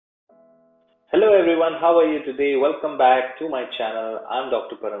Hello everyone, how are you today? Welcome back to my channel. I'm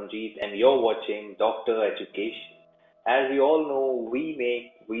Dr. Paramjeet and you're watching Doctor Education. As you all know, we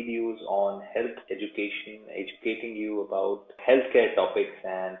make videos on health education, educating you about healthcare topics,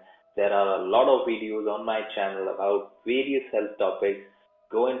 and there are a lot of videos on my channel about various health topics.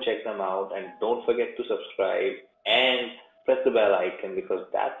 Go and check them out and don't forget to subscribe and press the bell icon because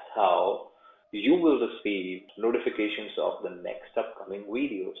that's how you will receive notifications of the next upcoming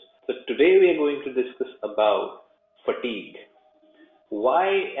videos. So today we are going to discuss about fatigue. Why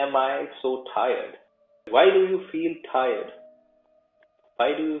am I so tired? Why do you feel tired?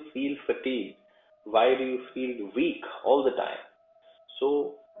 Why do you feel fatigued? Why do you feel weak all the time?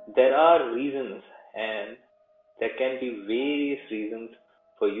 So there are reasons, and there can be various reasons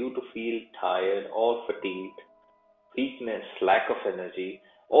for you to feel tired or fatigued, weakness, lack of energy.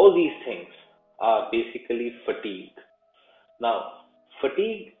 All these things are basically fatigue. Now,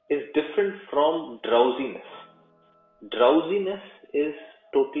 fatigue is different from drowsiness. Drowsiness is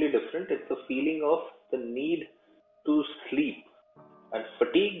totally different. It's a feeling of the need to sleep, and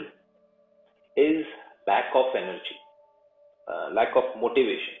fatigue is lack of energy, lack of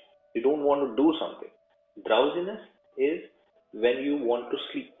motivation. You don't want to do something. Drowsiness is when you want to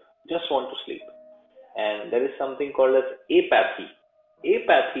sleep, just want to sleep. And there is something called as apathy.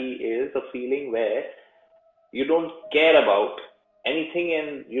 Apathy is a feeling where you don't care about anything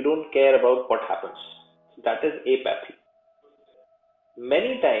and you don't care about what happens. That is apathy.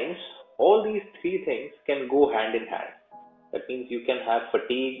 Many times, all these three things can go hand in hand. That means you can have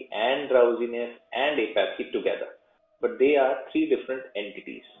fatigue and drowsiness and apathy together, but they are three different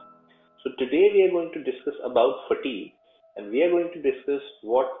entities. So today we are going to discuss about fatigue, and we are going to discuss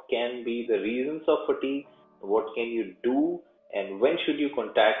what can be the reasons of fatigue, what can you do, and when should you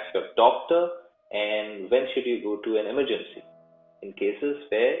contact your doctor, and when should you go to an emergency. In cases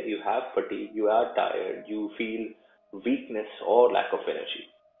where you have fatigue, you are tired, you feel weakness or lack of energy.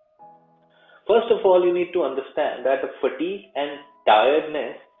 First of all, you need to understand that fatigue and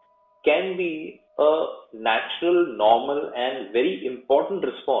tiredness can be a natural, normal, and very important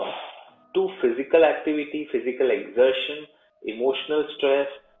response to physical activity, physical exertion, emotional stress,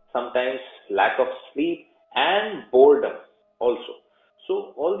 sometimes lack of sleep, and boredom also.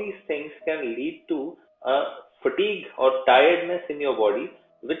 So, all these things can lead to a fatigue or tiredness in your body,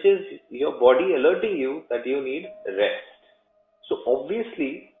 which is your body alerting you that you need rest. So,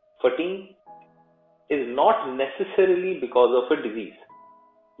 obviously, fatigue is not necessarily because of a disease,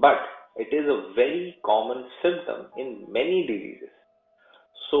 but it is a very common symptom in many diseases.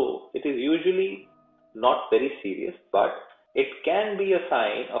 So it is usually not very serious, but it can be a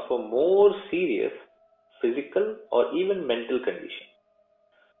sign of a more serious physical or even mental condition.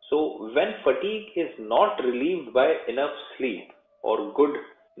 So when fatigue is not relieved by enough sleep or good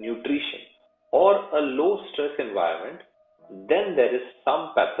nutrition or a low stress environment, then there is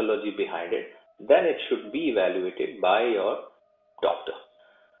some pathology behind it. Then it should be evaluated by your doctor.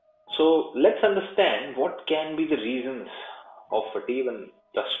 So let's understand what can be the reasons of fatigue, and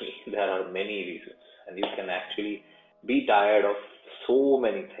trust me, there are many reasons, and you can actually be tired of so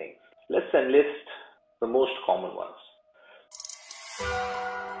many things. Let's enlist the most common ones.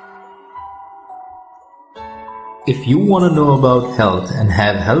 If you want to know about health and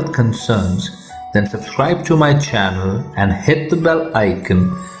have health concerns, then subscribe to my channel and hit the bell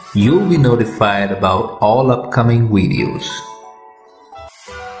icon. You'll be notified about all upcoming videos.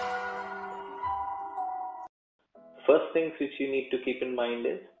 First things which you need to keep in mind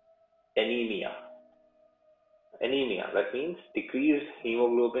is anemia. Anemia, that means decreased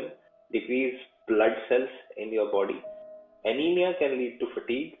hemoglobin, decreased blood cells in your body. Anemia can lead to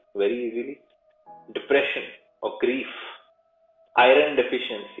fatigue very easily. Depression or grief, iron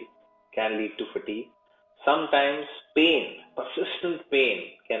deficiency can lead to fatigue. Sometimes pain, persistent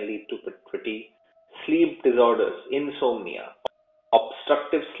pain can lead to fatigue. Sleep disorders, insomnia,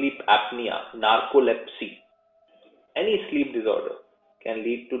 obstructive sleep apnea, narcolepsy, any sleep disorder can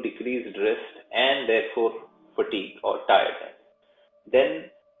lead to decreased rest and therefore fatigue or tiredness. Then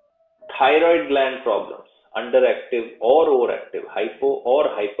thyroid gland problems, underactive or overactive, hypo or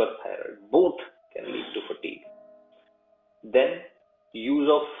hyperthyroid, both can lead to fatigue. Then use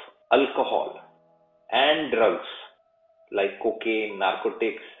of alcohol and drugs like cocaine,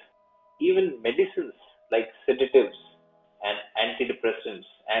 narcotics, even medicines like sedatives and antidepressants,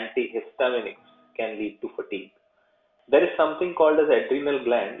 antihistaminics can lead to fatigue. There is something called as adrenal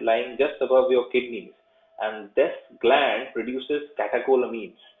gland lying just above your kidneys, and this gland produces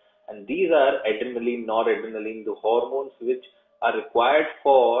catecholamines, and these are adrenaline, noradrenaline, the hormones which are required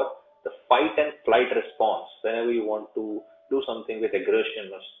for the fight and flight response whenever you want to do something with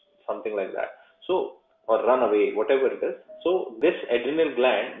aggression or something like that. So, or run away, whatever it is. So, this adrenal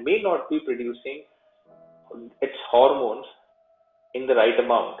gland may not be producing its hormones in the right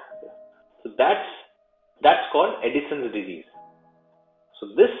amount. So that's called Addison's disease. So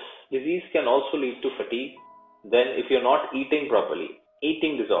this disease can also lead to fatigue. Then if you're not eating properly,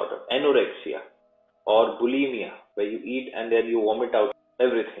 eating disorder, anorexia or bulimia, where you eat and then you vomit out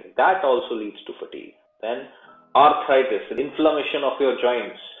everything, that also leads to fatigue. Then arthritis, inflammation of your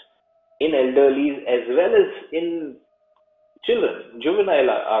joints in elderly as well as in children, juvenile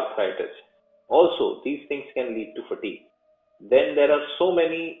arthritis. Also, these things can lead to fatigue. Then there are so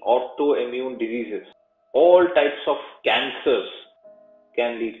many autoimmune diseases. All types of cancers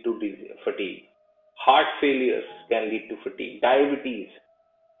can lead to fatigue. Heart failures can lead to fatigue. Diabetes,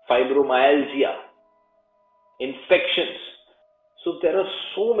 fibromyalgia, infections. So there are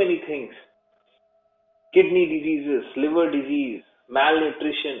so many things. Kidney diseases, liver disease,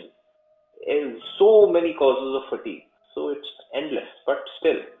 malnutrition, so many causes of fatigue. So it's endless, but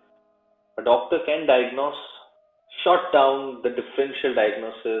still, a doctor can diagnose, shut down the differential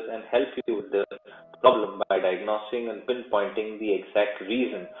diagnosis and help you with the problem by diagnosing and pinpointing the exact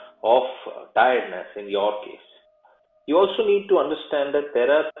reason of tiredness in your case. You also need to understand that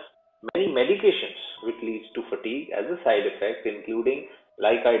there are many medications which leads to fatigue as a side effect, including,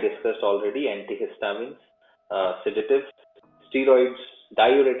 like I discussed already, antihistamines, sedatives, steroids,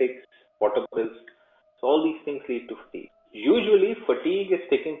 diuretics, water pills. So all these things lead to fatigue. Usually fatigue is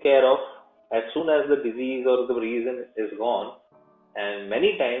taken care of as soon as the disease or the reason is gone, and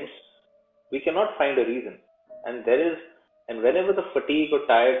many times we cannot find a reason, and whenever the fatigue or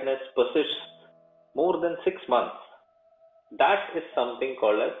tiredness persists more than 6 months, that is something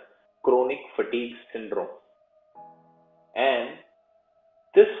called as chronic fatigue syndrome, and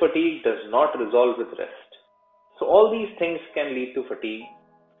this fatigue does not resolve with rest. So all these things can lead to fatigue,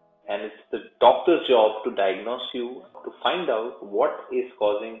 and it's the doctor's job to diagnose you, to find out what is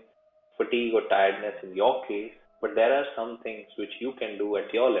causing fatigue or tiredness in your case. But there are some things which you can do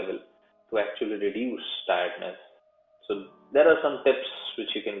at your level to actually reduce tiredness. So there are some tips which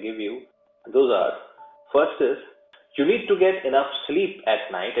you can give you. Those are, first is, you need to get enough sleep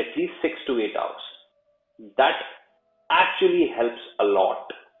at night, at least 6 to 8 hours. That actually helps a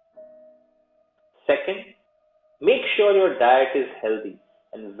lot. Second, make sure your diet is healthy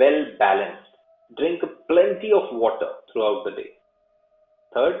and well balanced. Drink plenty of water throughout the day.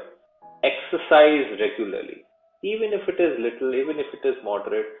 Third, exercise regularly. Even if it is little, even if it is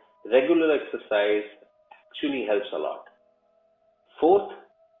moderate, regular exercise actually helps a lot. Fourth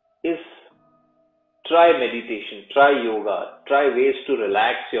is, try meditation, try yoga, try ways to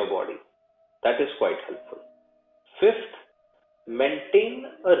relax your body. That is quite helpful. Fifth, maintain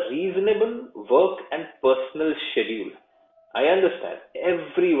a reasonable work and personal schedule. I understand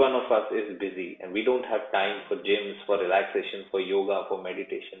every one of us is busy and we don't have time for gyms, for relaxation, for yoga, for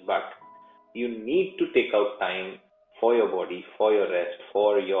meditation, but you need to take out time for your body, for your rest,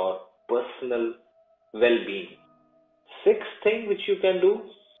 for your personal well-being. Sixth thing which you can do,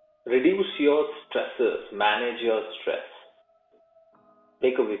 reduce your stressors, manage your stress.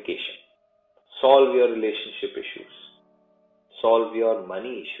 Take a vacation. Solve your relationship issues. Solve your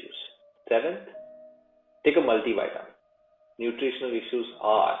money issues. Seventh, take a multivitamin. Nutritional issues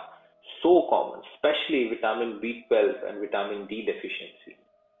are so common, especially vitamin B12 and vitamin D deficiency.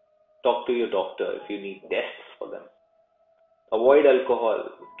 Talk to your doctor if you need tests for them. Avoid alcohol,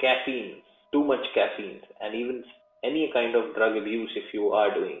 caffeine, too much caffeine, and even any kind of drug abuse if you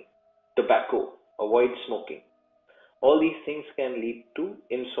are doing. Tobacco, avoid smoking. All these things can lead to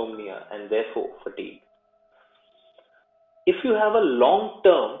insomnia and therefore fatigue. If you have a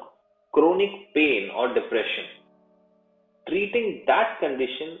long-term chronic pain or depression, treating that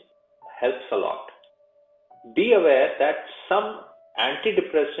condition helps a lot. Be aware that some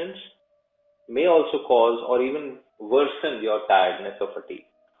antidepressants may also cause or even worsen your tiredness or fatigue.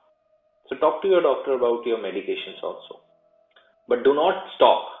 So talk to your doctor about your medications also. But do not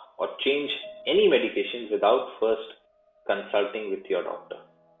stop or change any medications without first consulting with your doctor.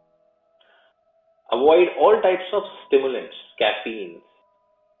 Avoid all types of stimulants, caffeine,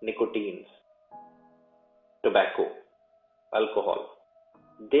 nicotines, tobacco, alcohol.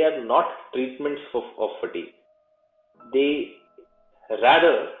 They are not treatments of fatigue. They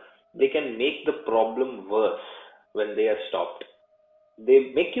can make the problem worse when they are stopped.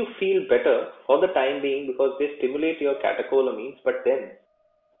 They make you feel better for the time being because they stimulate your catecholamines, but then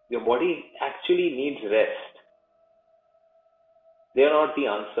your body actually needs rest. They are not the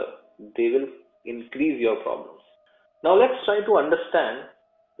answer. They will increase your problems. Now let's try to understand,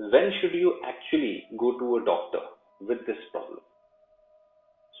 when should you actually go to a doctor with this problem.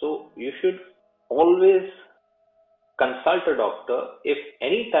 So you should always consult a doctor if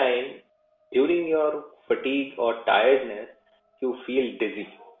any time during your fatigue or tiredness you feel dizzy,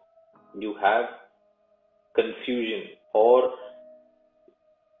 you have confusion or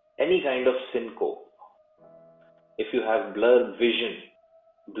any kind of syncope, if you have blurred vision,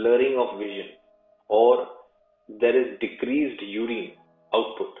 blurring of vision, or there is decreased urine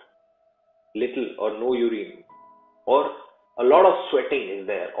output, little or no urine, or a lot of sweating is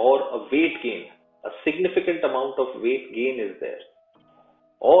there, or a weight gain, a significant amount of weight gain is there,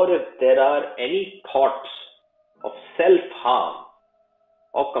 or if there are any thoughts of self harm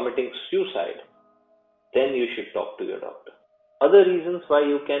or committing suicide, then you should talk to your doctor. Other reasons why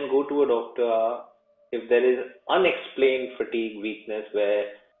you can go to a doctor are if there is unexplained fatigue weakness where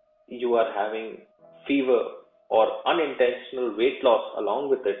you are having fever or unintentional weight loss along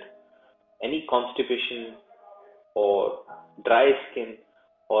with it, any constipation or dry skin,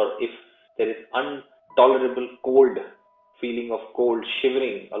 or if there is intolerable cold, feeling of cold,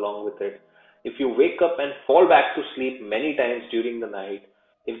 shivering along with it, if you wake up and fall back to sleep many times during the night,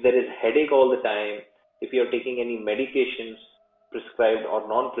 if there is headache all the time, if you are taking any medications, prescribed or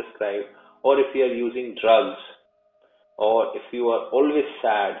non-prescribed, or if you are using drugs, or if you are always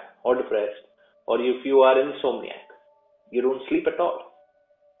sad or depressed, or if you are insomniac, you don't sleep at all,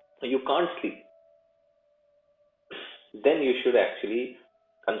 you can't sleep, then you should actually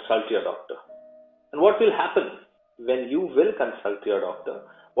consult your doctor. And what will happen when you will consult your doctor?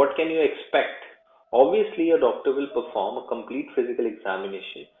 What can you expect? Obviously, your doctor will perform a complete physical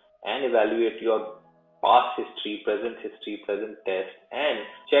examination and evaluate your past history, present test, and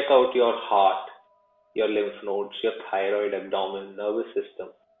check out your heart, your lymph nodes, your thyroid, abdomen, nervous system.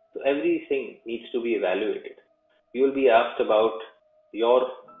 So everything needs to be evaluated. You will be asked about your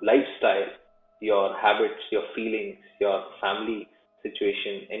lifestyle, your habits, your feelings, your family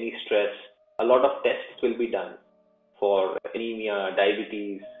situation, any stress. A lot of tests will be done for anemia,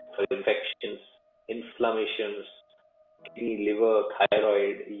 diabetes, for infections, inflammations, kidney, liver,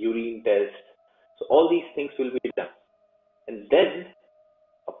 thyroid, urine test. So all these things will be done. And then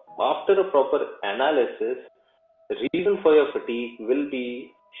after a proper analysis, the reason for your fatigue will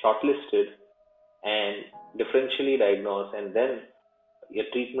be shortlisted and differentially diagnosed, and then your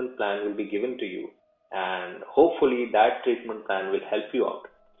treatment plan will be given to you. And hopefully, that treatment plan will help you out.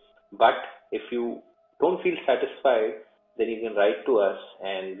 But if you don't feel satisfied, then you can write to us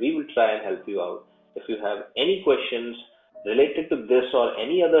and we will try and help you out. If you have any questions related to this or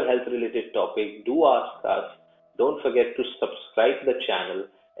any other health related topic, do ask us. Don't forget to subscribe to the channel,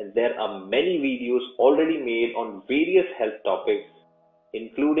 and there are many videos already made on various health topics,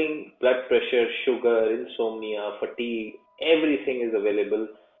 including blood pressure, sugar, insomnia, fatigue. Everything is available.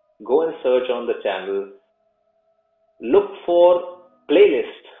 Go and search on the channel. Look for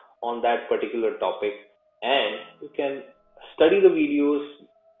playlist on that particular topic, and you can study the videos.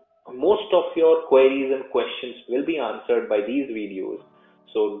 Most of your queries and questions will be answered by these videos.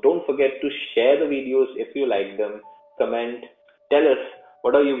 So don't forget to share the videos if you like them. Comment, tell us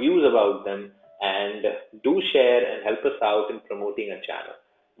what are your views about them, and do share and help us out in promoting a channel.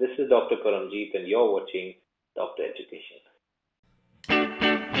 This is Dr. Paramjeet and you're watching Dr. Education.